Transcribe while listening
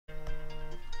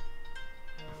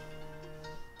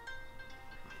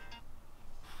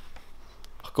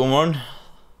God morgen.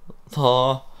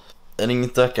 Da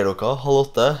ringte vekkerklokka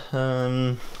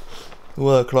 7:30. Nå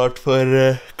er det klart for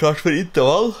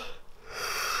intervall.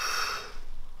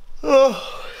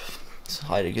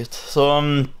 Herregud. Så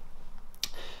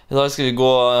i dag skal vi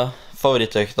gå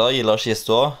favorittøkta, Ila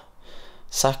skistua.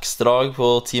 6 drag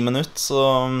på 10 minutter,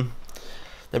 så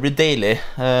det blir deilig.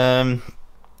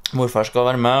 Morfar skal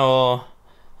være med, og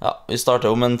ja, vi starter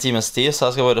om en times tid,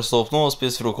 så jeg skal bare stå opp nå og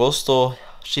spise frokost og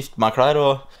skifte meg klær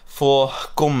og få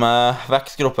komme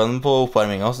vekk kroppen på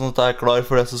oppvarminga, sånn at jeg er klar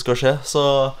for det som skal skje.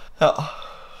 Så ja,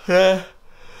 det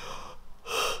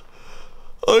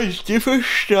alltid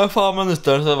første 5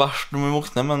 minutter, så det er verst når vi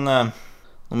våkner, men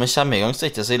når vi kommer i gang så er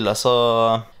det ikke så ille. Så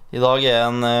i dag er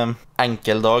en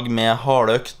enkel dag med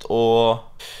hardøkt og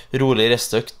rolig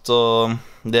restøkt, og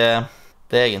det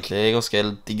er egentlig en ganske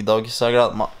digg dag, så jeg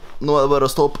gleder meg. Nå er det bare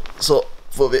å stå opp, så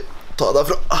får vi ta det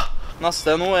derfra.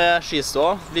 Neste nå er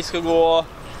skistua. Vi skal gå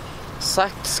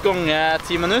 6 ganger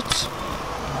 10 minutter.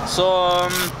 Så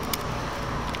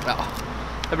ja,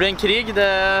 det blir en krig. Det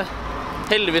er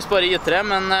heldigvis bare I3,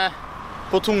 men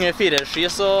på tunge 4-ski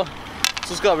så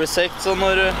skal det bli seigt. Så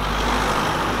når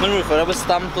morfar har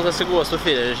bestemt at det skal gås på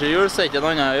 4-skihjul, så er det ikke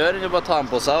noe annet å gjøre. Det er bare å ta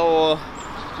den på seg og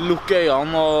lukke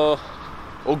øynene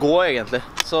og gå egentlig.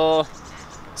 Så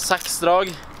 6 drag,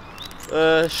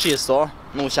 skistua,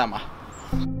 nå kommer jeg.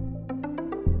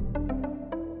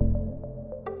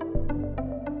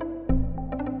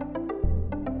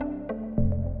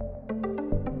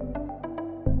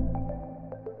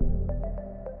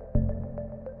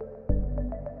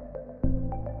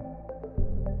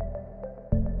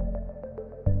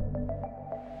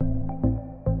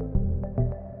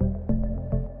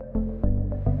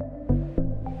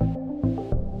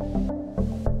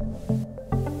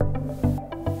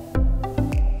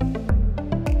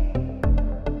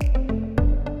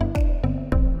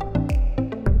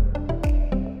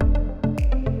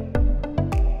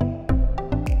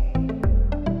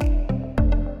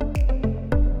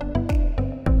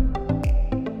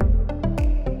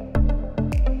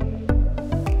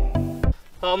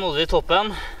 Da nådde vi toppen.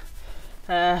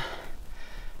 Jeg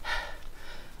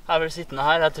er vel sittende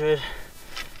her. Jeg tror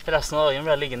resten av dagen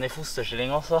ble jeg liggende i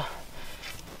fosterstilling også.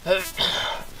 6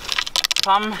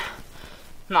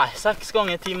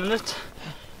 ganger 10 minutter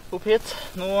opp hit.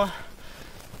 Nå,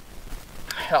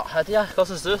 ja, jeg vet ikke, hva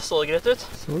synes du? Så det greit ut?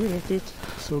 Så greit ut.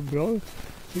 Så bra ut.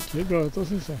 Skikkelig bra ut da,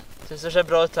 synes jeg. Jeg synes det ser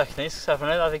bra ut teknisk, så jeg er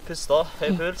fornøyd. Jeg fikk pustet,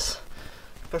 høy puls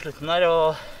på slutten der,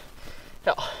 og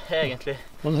ja, egentlig.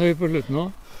 Var den høy på slutten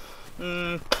også?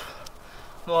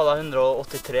 Nå hadde jeg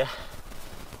 183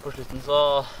 på slutten, så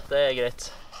det er greit.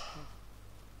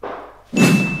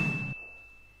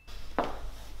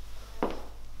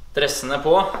 Dressen er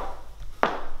på.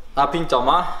 Jeg pyntet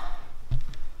meg.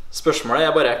 Spørsmålet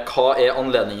er bare, hva er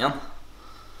anledningen?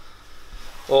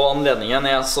 Og anledningen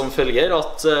er som følger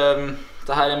at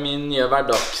dette er min nye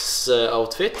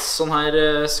hverdagsoutfit. Sånn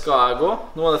her skal jeg gå.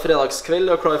 Nå er det fredagskveld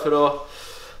og klar for å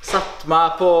sette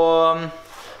meg på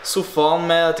sofaen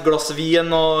med et glass vin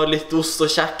og litt ost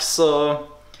og kjeks, og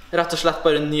rett og slett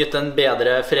bare nyte en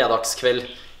bedre fredagskveld.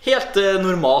 Helt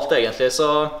normalt egentlig,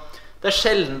 så det er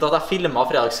sjelden at jeg filmer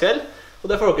fredagskveld, og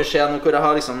det får dere se nå hvor jeg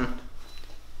har liksom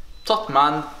tatt meg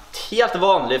en helt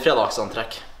vanlig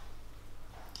fredagsantrekk.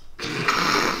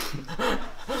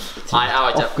 Nei, jeg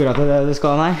vet ikke. Akkurat det du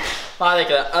skal, nei? Nei, det er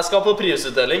ikke det. Jeg skal på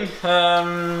prisutdeling.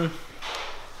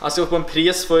 Jeg skal på en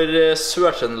pris for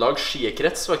Sør-Trøndelag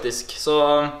skikrets, faktisk. Så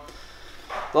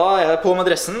da er jeg på med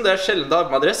dressen. Det er sjelden jeg har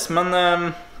på meg dress, men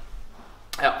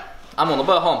ja, jeg må nå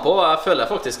bare ha den på. Jeg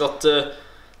føler faktisk at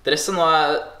dressen nå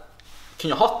jeg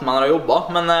kunne hatt med når jeg jobbet,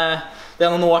 men det er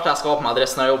noen år til jeg skal ha på meg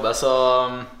dress når jeg jobber, så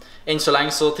enn så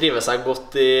lenge så trives jeg godt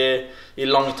i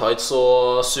langtights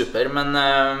og super, men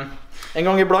en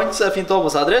gang iblant så er det fint å ha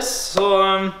på seg dress, så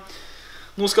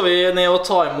nå skal vi ned og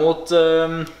ta imot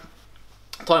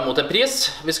en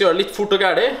pris. Vi skal gjøre det litt fort og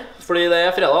gærlig, fordi det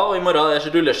er fredag, og i morgen er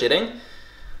det rulleskirenn.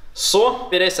 Så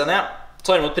vi reiser ned,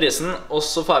 tar imot prisen, og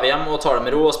så får vi hjem og tar det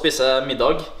med ro og spiser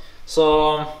middag. Så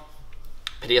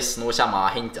pris, nå kommer jeg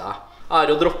og henter jeg. Jeg har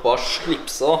jo droppet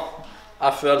slipset.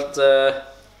 Jeg følte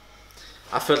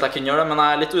jeg kunne gjøre det, men jeg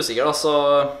er litt usikker da, så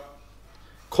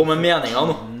kom med meningen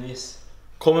nå.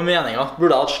 Kom med meningen.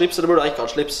 Burde jeg hatt slips, eller burde jeg ikke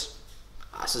hatt slips?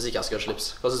 Jeg synes ikke jeg skal ha slips.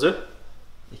 Hva synes du?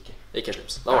 Ikke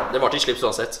slips. Det var ikke slips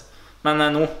uansett. Men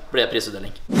nå blir det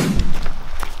prisutdeling.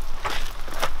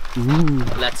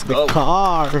 Let's go. The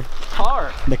car. Car.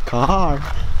 The car.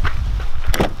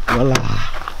 Voila.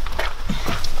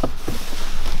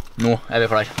 Nå er vi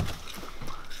klar.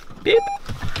 Beep.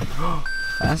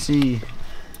 Fancy.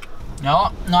 Ja,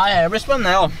 nei, det blir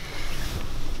spennende, ja.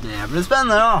 Det blir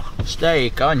spennende, da.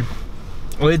 Steikan.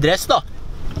 Og i dress, da.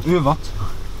 Uvant.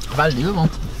 Veldig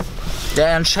uvant. Det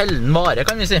er en sjelden vare,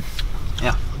 kan vi si.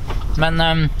 Ja.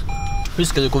 Men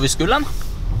husker du hvor vi skulle hen?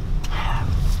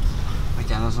 Vet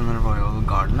ikke, noe sånn Royal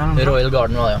Garden eller noe? Royal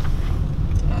Garden var det, ja.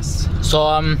 Yes. Så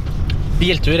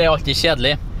biltur er alltid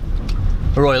kjedelig.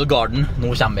 Royal Garden,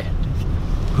 nå kommer vi.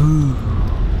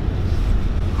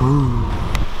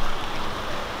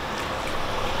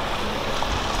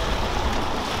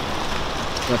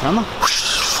 Skal vi frem, da?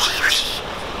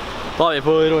 Da er vi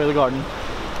på Royal Garden.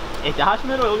 Er ikke det her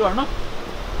som er Royal Garden, da?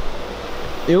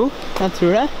 Jo, jeg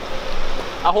tror det.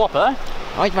 Jeg håper det.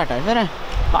 Jeg har ikke vært der før, jeg.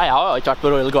 Nei, jeg har ikke vært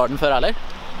på Royal Garden før heller.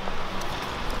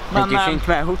 Men, ikke fint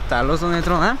med hotell og sånn i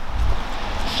Trondheim?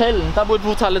 Sjeldent jeg bor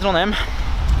på hotell i Trondheim.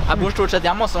 Jeg bor stort sett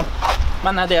hjemme også.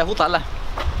 Men det er hotellet.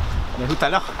 Det er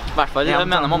hotell, ja. I hvert fall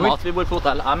mener mamma at vi bor på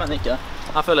hotell. Jeg mener ikke det.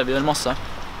 Jeg føler vi gjør masse.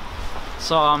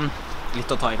 Så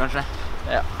Litt å ta i, kanskje.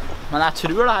 ja. Men jeg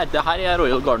tror det her er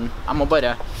Royal Garden. Jeg må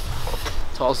bare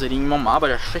ta og ringe mamma. Jeg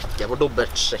bare sjekker for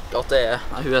dobbeltsjekke at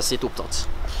hun er sitt opptatt.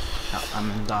 Ja,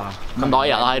 men da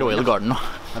er det her Royal Garden da.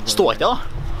 Står ikke det da?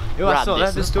 Jo, jeg så det.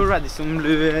 Det stod Radisson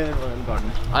Blue Royal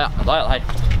Garden. Ja, da er det her.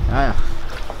 Ja, ja.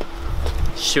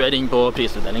 Kjør inn på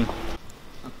prisutdeling.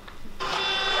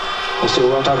 Og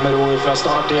Sjå'n tar med ro fra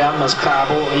start igjen, mens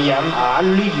Klæbo igjen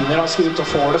lynrask ut og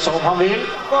får det som han vil.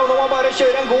 Og nå må han bare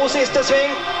kjøre en god siste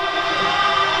sving.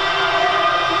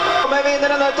 Med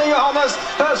vinneren etter Johannes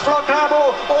Høsflot Klæbo,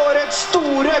 årets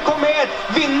store komet,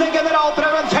 vinner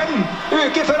generalprøven 5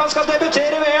 uker før han skal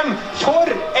debutere i VM.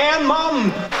 For en mann!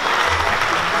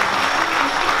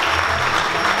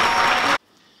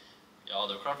 Ja,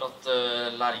 det er jo klart at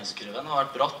læringskurven har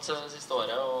vært bratt det siste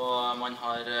året, og man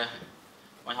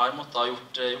har måttet ha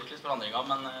gjort litt forandringer,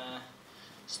 men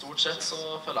stort sett så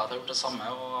føler jeg at jeg har gjort det samme,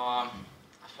 og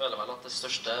jeg føler vel at det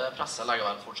største presset legger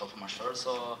vel fortsatt på meg selv,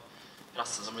 så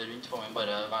presset som blir rundt får man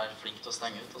bare være flink til å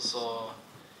stenge ut, og så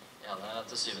er det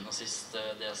til syvende og sist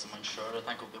det som man selv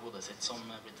tenker opp i hodet sitt som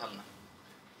blir tellende.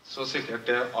 Så sikkert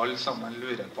det alle sammen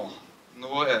lurer på.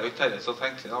 Nå er det jo ikke dette så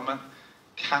tenkelig da, men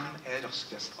hvem er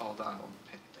raskest av deg og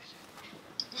Petter?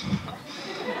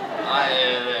 Nei,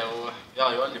 vi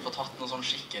har jo aldri fått hatt noen sånn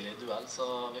skikkelig duell, så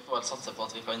vi får vel satse på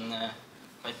at vi kan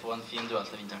få en fin duell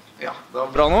til vinteren. Ja, det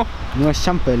var Bra nå? Nå er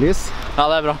kjempelys. Ja,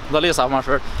 det er bra. Da lyser jeg på meg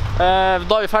selv.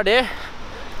 Da er vi ferdig.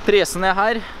 Prisen er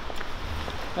her.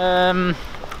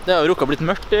 Det har jo rukket blitt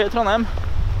mørkt i Trondheim.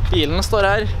 Bilen står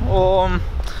her, og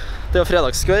det er jo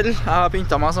fredagskveld. Jeg har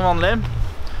pyntet meg som vanlig,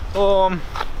 og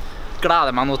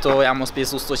gleder meg nå til å hjem og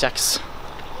spise ost og kjeks.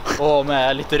 Og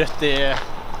med litt rødt i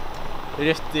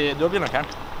du har binokeren.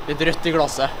 Litt rødt i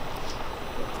glasset.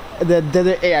 Det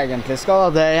du egentlig skal, da,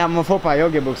 det er hjem og få på deg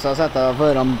joggebuksa og sette deg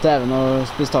foran TV-en og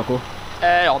spise taco.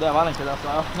 Ja, det var egentlig det,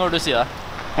 ja, når du sier det.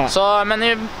 Ja. Så, men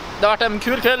det har vært en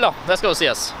kul kveld, da. Det skal jo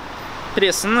sies.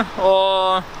 Prisen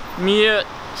og mye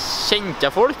kjente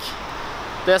folk.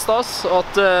 Det er stas, og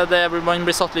at man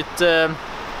blir satt litt,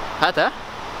 hva heter det?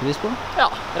 Pris på? Ja,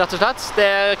 rett og slett. Det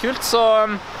er kult, så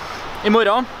i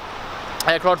morgen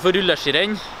er jeg klart for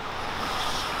rulleskirenn.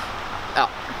 Ja,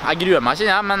 jeg gruer meg,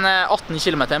 kjenner jeg, men 18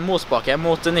 km mosbakke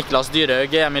mot Niklas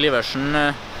Dyrhaug, Emil Iversen,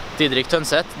 Didrik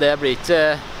Tønseth, det blir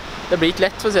ikke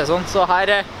lett, for å si det sånn. Så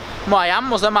her må jeg hjem,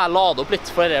 og så må jeg lade opp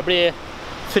litt, for det blir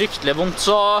fryktelig vondt.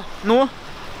 Så nå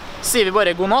sier vi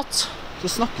bare god natt.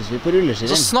 Så snakkes vi på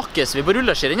rulleskirenn. Så snakkes vi på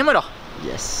rulleskirenn i morgen.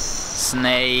 Yes.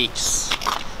 Snakes.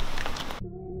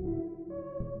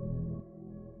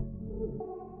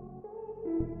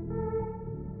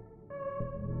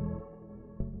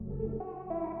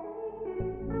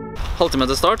 Halvtime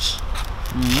til start.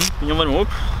 Begynner å varme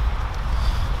opp.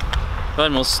 Vi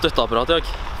har med oss støtteapparat i dag.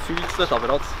 Fullt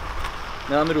støtteapparat.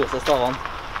 Med de rosa stavene.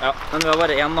 Ja, men vi har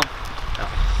bare én da. Ja.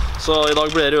 Så i dag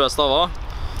blir det røde staver.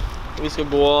 Og vi skal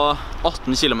gå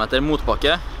 18 km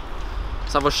motbakke.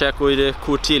 Så jeg får se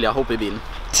hvor tidlig jeg hopper i bilen.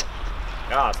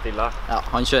 Ja, stille. Ja,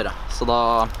 han kjører. Så da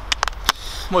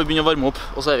må vi begynne å varme opp.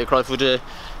 Og så er vi klar for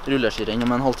rulleskirenn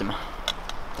om en halvtime.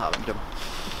 Dæven drøm.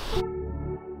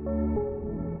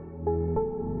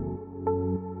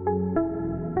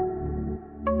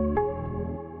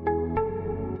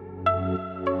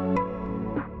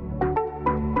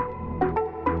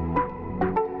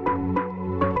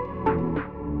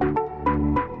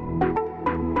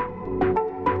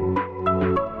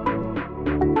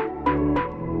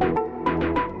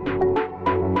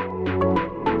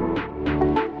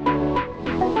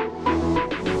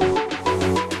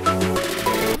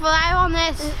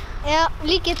 Ja,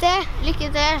 lykke til. Lykke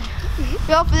til.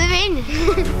 Vi håper du vinner.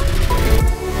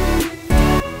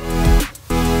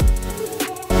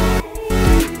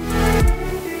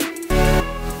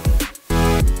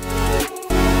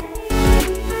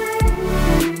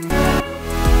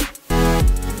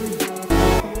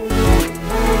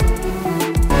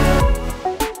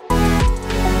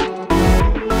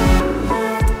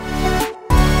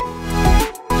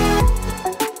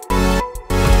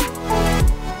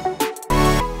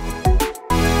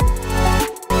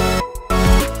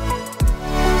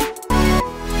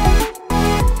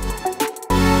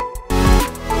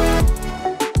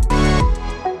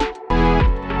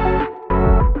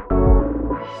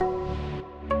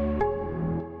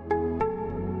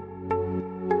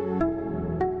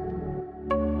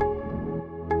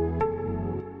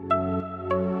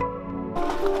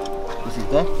 Hvordan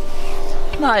gikk det?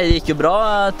 Nei, det gikk jo bra.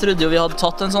 Jeg trodde jo vi hadde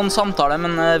tatt en sånn samtale,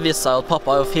 men det viste seg at pappa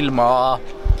jo filmet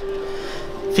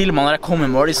når jeg kom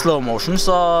i mål i slow motion,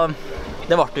 så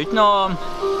det ble jo ikke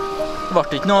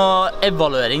noe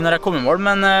evaluering når jeg kom i mål,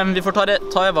 men vi får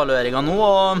ta evalueringen nå,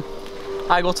 og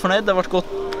jeg er godt fornøyd. Det ble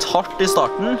gått hardt i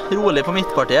starten, rolig på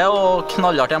midtpartiet og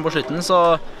knallhardt igjen på slutten, så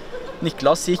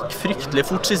Niklas gikk fryktelig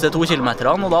fort siste 2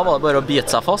 kilometerne, og da var det bare å bite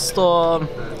seg fast og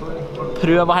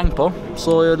prøve å henge på,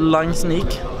 så langt som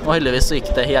gikk, og heldigvis så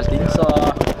gikk det helt inn, så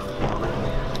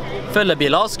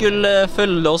følgebiler skulle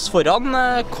følge oss foran,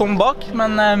 kom bak,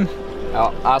 men ja,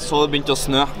 jeg så det begynte å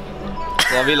snø,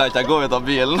 så da ville jeg ikke gå ut av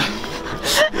bilen.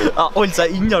 Ja, holdt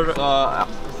seg inn, altså. Så, ja.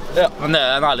 Ja, men det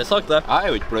er en ærlig sak, det. Jeg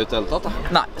er jo ikke bløt i hele tatt, da.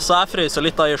 Nei, så jeg frøs jo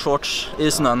litt da i shorts i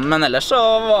snøen, men ellers så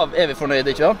er vi fornøyd,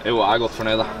 ikke da? Jo, jeg er godt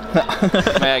fornøyd, da.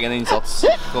 Med egen innsats.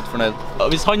 Godt fornøyd.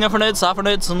 Hvis han er fornøyd, så er jeg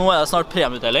fornøyd, så nå er det snart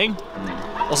premieutdeling.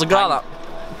 Og så gleder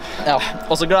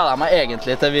jeg meg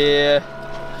egentlig til vi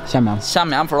Kommer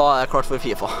hjem, for da er jeg klart for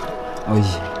FIFA. Oi.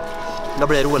 Da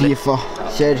blir det rolig. FIFA.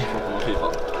 Kjør.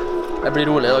 Det blir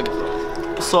rolig i dag.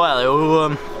 Så er det jo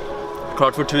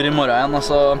klart for tur i morgen igjen,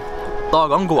 altså.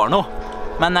 Dagene går nå,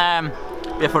 men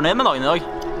vi er fornøyd med dagen i dag.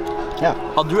 Ja.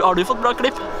 Har du fått bra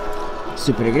klipp?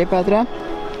 Superklipp, jeg tror.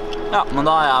 Ja, men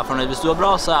da er jeg fornøyd. Hvis du er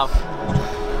bra, så er jeg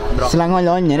bra. Så lenge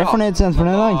alle andre er fornøyd, så er han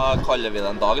fornøyd i dag. Da kaller vi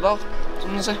det en dag, da, som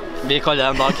du sier. Vi kaller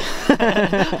det en dag.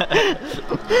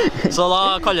 Så da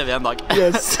kaller vi en dag.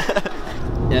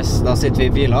 Yes, da sitter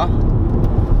vi i biler.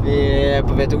 Vi er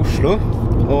på vei til Oslo,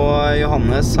 og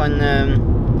Johannes, han er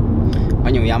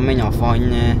jo hjemme ennå, for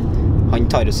han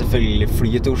tar jo selvfølgelig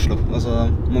fly til Oslo, og så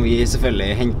må vi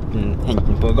selvfølgelig hente den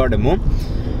på Gardermoen.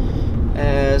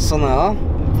 Sånn er det.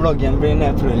 Vloggen blir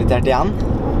nedprioritert igjen.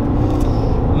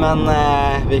 Men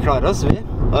vi klarer oss, vi.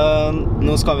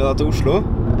 Nå skal vi da til Oslo,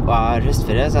 og jeg har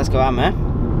høstferie, så jeg skal være med.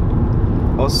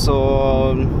 Og så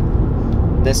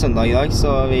det er søndag i dag,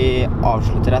 så vi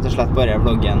avslutter rett og slett bare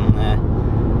vloggen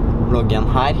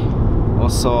her. Og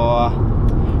så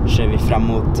ser vi frem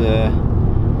mot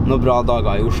noen bra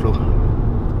dager i Oslo.